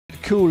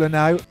cooler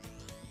now.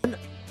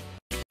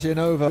 In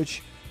over,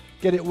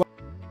 get it.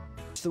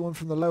 It's the one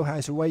from the low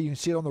house away. You can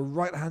see it on the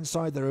right hand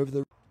side there over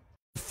the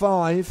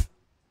 5.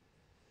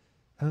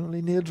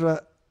 Only Nildra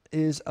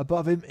is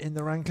above him in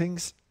the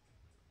rankings.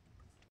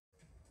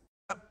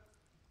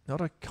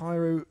 Not a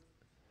Cairo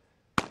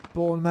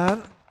born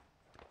man.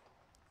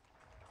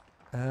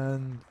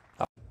 And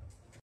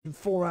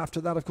 4 after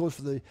that, of course,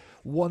 for the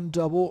 1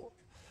 double.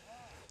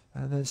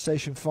 And then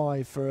station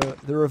 5 for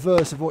the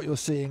reverse of what you're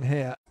seeing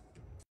here.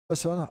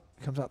 First one up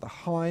comes out the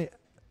high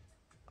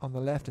on the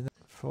left, and then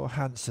for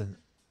Hansen.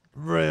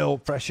 Real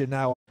pressure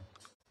now.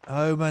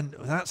 Oman,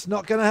 that's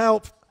not going to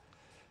help.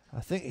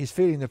 I think he's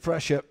feeling the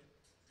pressure.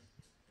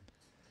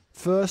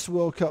 First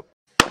World Cup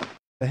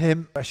for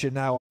him. Pressure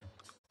now.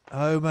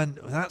 Oman,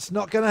 that's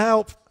not going to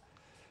help.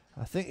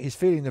 I think he's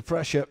feeling the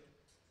pressure.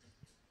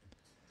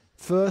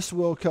 First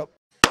World Cup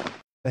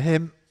for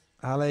him.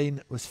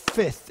 Alain was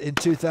 5th in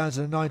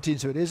 2019,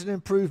 so it is an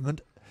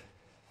improvement.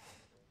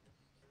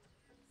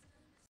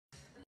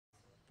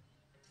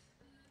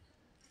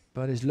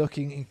 But is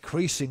looking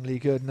increasingly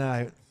good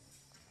now.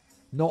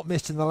 Not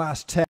missed in the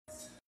last 10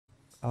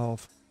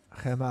 of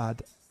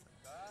Hamad.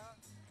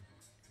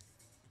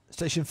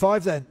 Station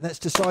 5 then. Let's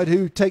decide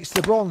who takes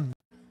the bronze.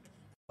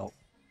 Oh.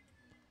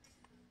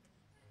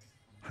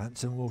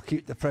 Hansen will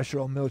keep the pressure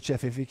on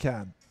Milchev if he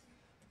can.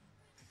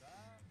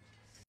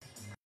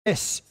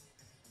 Yes.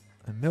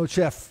 And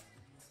Milchev,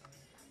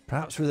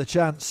 perhaps with a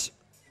chance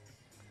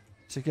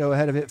to go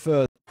ahead a bit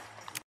further.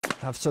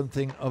 Have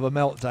something of a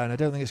meltdown. I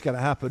don't think it's going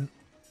to happen.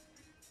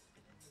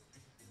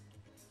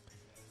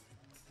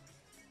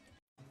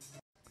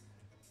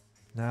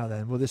 Now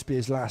then, will this be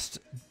his last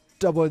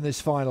double in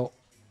this final?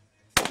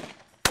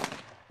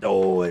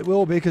 Oh, it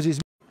will be, because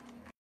he's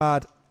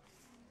mad.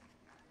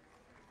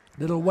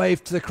 Little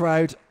wave to the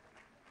crowd.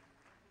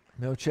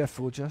 Milchev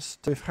will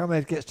just... If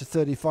Hamad gets to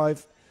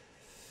 35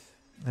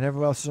 and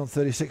everyone else is on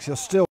 36, he'll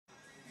still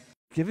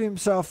give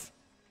himself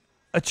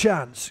a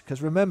chance.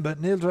 Because remember,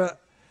 Nildra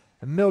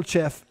and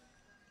Milchev,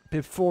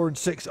 bib 4 and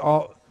 6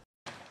 are...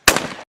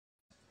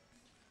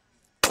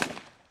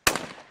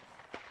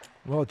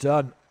 Well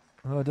done.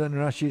 Well done,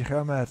 Rashid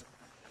Hamad.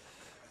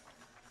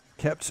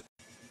 Kept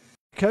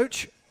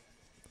coach.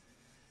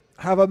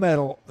 Have a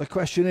medal. The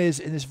question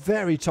is, in this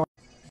very tight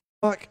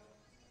mark,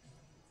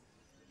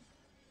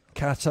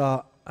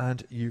 Qatar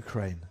and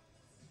Ukraine.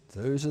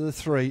 Those are the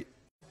 3.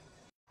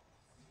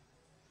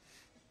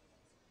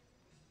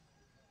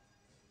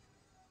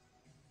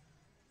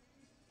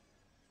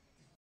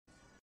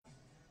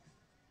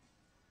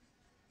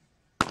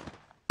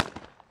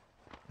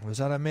 Was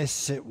that a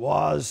miss? It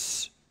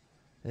was.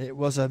 It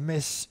was a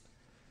miss.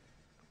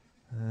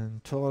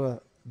 And Tora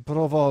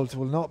Brovold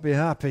will not be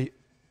happy.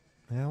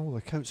 Yeah, all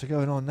the coats are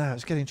going on now.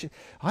 It's getting...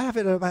 I have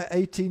it at about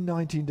 18,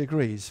 19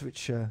 degrees,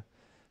 which, to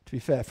be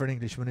fair, for an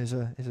Englishman is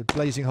a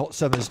blazing hot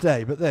summer's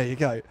day. But there you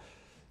go.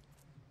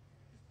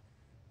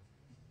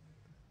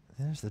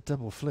 There's the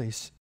double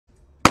fleece.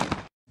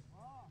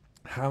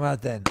 Hamad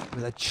then,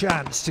 with a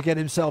chance to get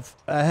himself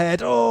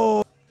ahead.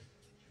 Oh!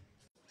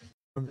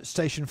 From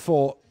station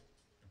 4.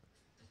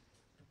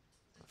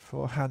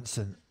 For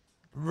Hansen.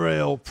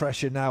 Real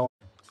pressure now.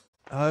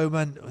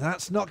 Oman,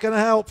 that's not going to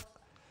help.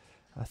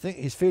 I think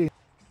he's feeling...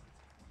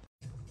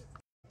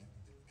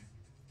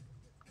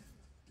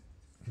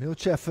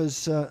 Milchev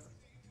has,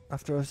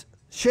 after a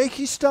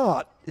shaky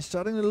start, is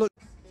starting to look...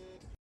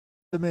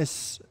 The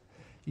miss.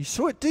 You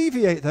saw it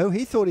deviate though.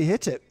 He thought he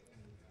hit it.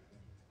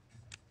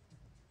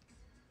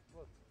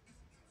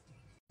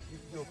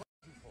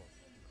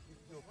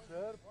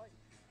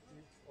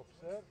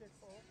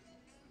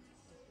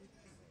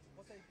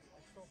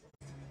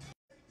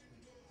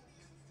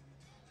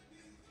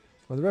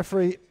 Well, the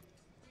referee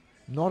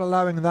not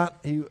allowing that.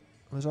 He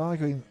was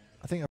arguing,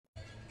 I think,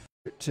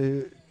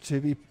 to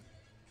be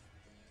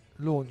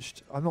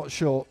launched. I'm not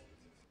sure.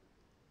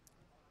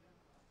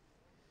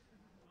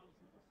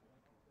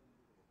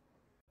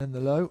 And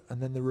the low,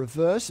 and then the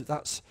reverse.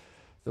 That's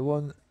the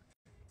one.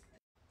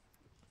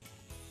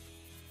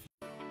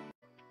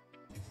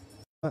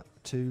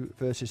 2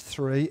 versus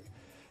 3.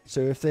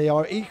 So if they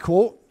are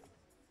equal,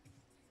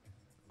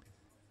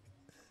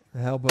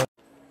 the elbow.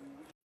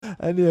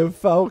 And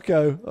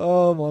Falco,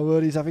 oh my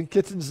word, he's having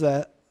kittens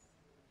there.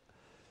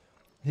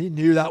 He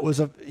knew that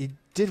was he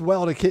did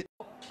well to kit.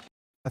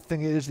 I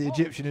think it is the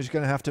Egyptian who's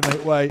going to have to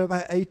make way.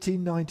 About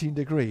 18, 19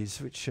 degrees,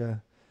 which, to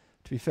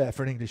be fair,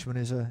 for an Englishman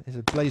is a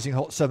blazing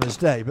hot summer's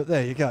day. But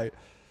there you go.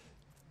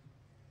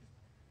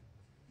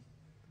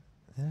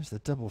 There's the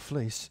double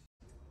fleece.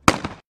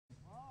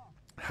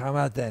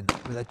 Hamad then,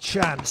 with a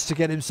chance to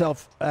get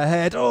himself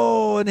ahead.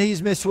 Oh, and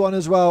he's missed one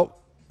as well.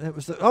 It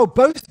was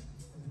both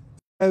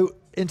go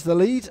into the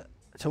lead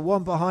to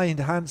 1 behind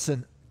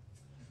Hansen.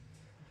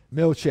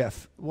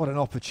 Milchev, what an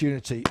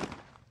opportunity.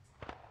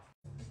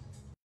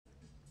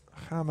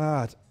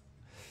 Hamad,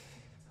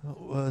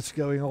 what's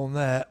going on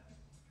there?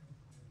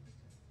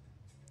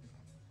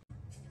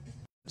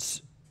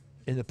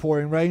 In the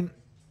pouring rain,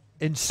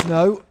 in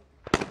snow,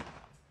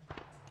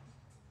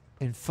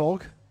 in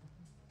fog.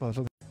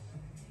 Well,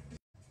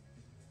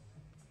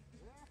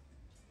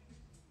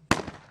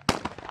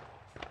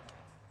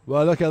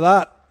 Well, look at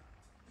that.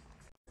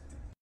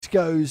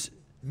 Goes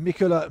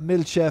Mikola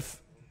Milchev.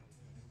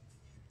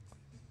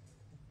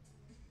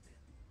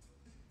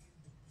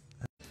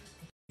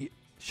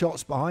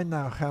 Shots behind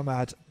now,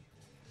 Hamad.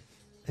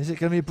 Is it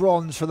going to be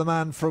bronze for the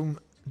man from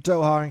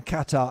Doha in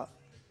Qatar?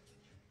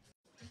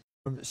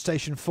 From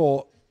station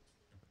 4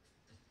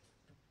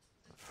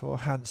 for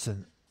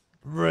Hansen.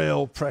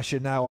 Real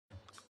pressure now.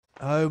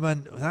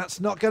 Oman,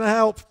 that's not going to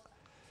help.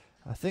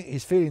 I think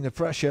he's feeling the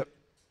pressure.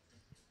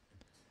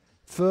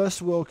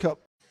 First World Cup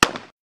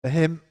for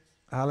him.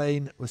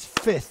 Alain was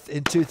 5th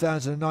in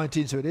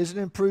 2019, so it is an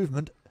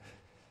improvement.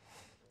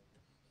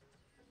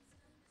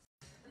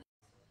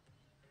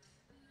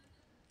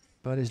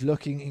 But is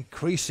looking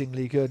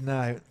increasingly good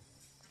now.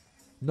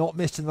 Not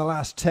missed in the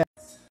last 10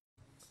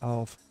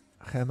 of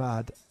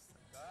Hamad.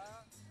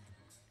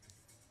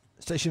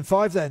 Station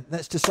 5 then.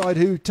 Let's decide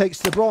who takes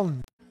the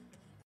bronze.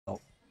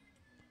 Oh.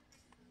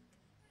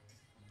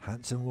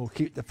 Hansen will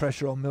keep the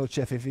pressure on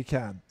Milchev if he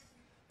can.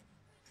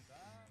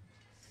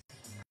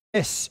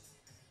 Yes.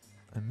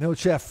 And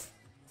Milchev,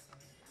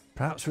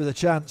 perhaps with a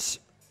chance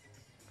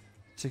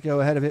to go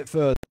ahead a bit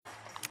further.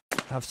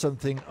 Have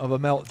something of a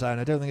meltdown.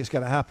 I don't think it's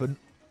going to happen.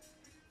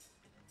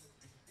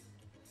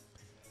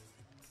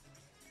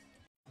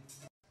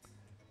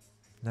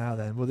 Now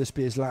then, will this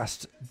be his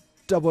last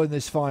double in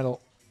this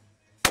final?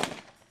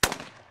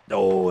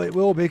 Oh, it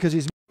will be because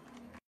he's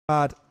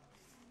mad.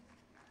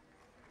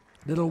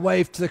 Little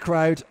wave to the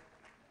crowd.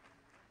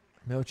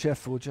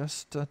 Milchev will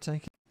just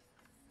take it.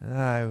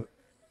 Now,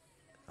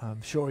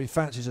 I'm sure he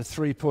fancies a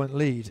 3-point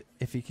lead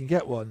if he can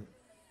get one.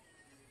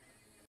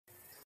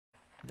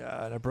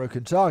 And a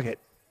broken target.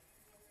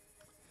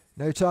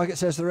 No target,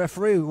 says the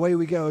referee. Away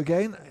we go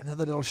again.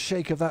 Another little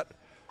shake of that.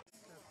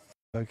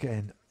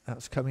 Again,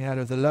 that's coming out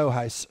of the low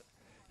house.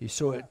 You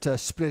saw it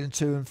split in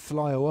two and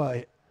fly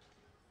away.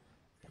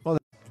 Well, I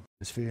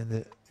was feeling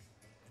the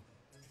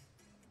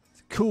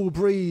cool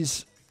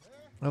breeze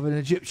of an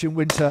Egyptian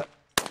winter.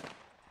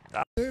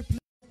 Third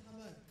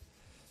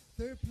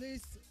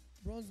place,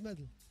 bronze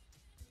medal.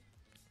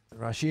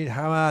 Rashid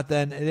Hamad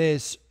then it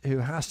is who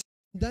has to.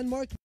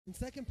 Denmark in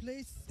second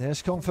place.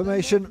 There's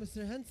confirmation. Denmark,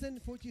 Mr. Hansen,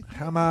 43,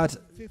 Hamad,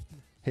 50.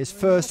 his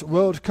first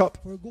World Cup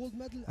For a gold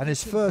medal and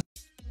his first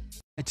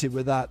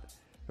with that.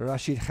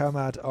 Rashid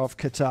Hamad of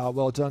Qatar,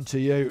 well done to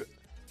you.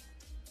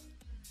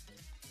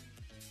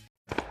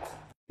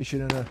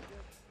 In an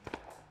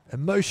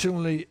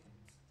emotionally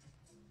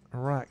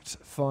racked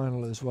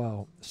final as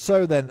well.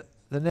 So then,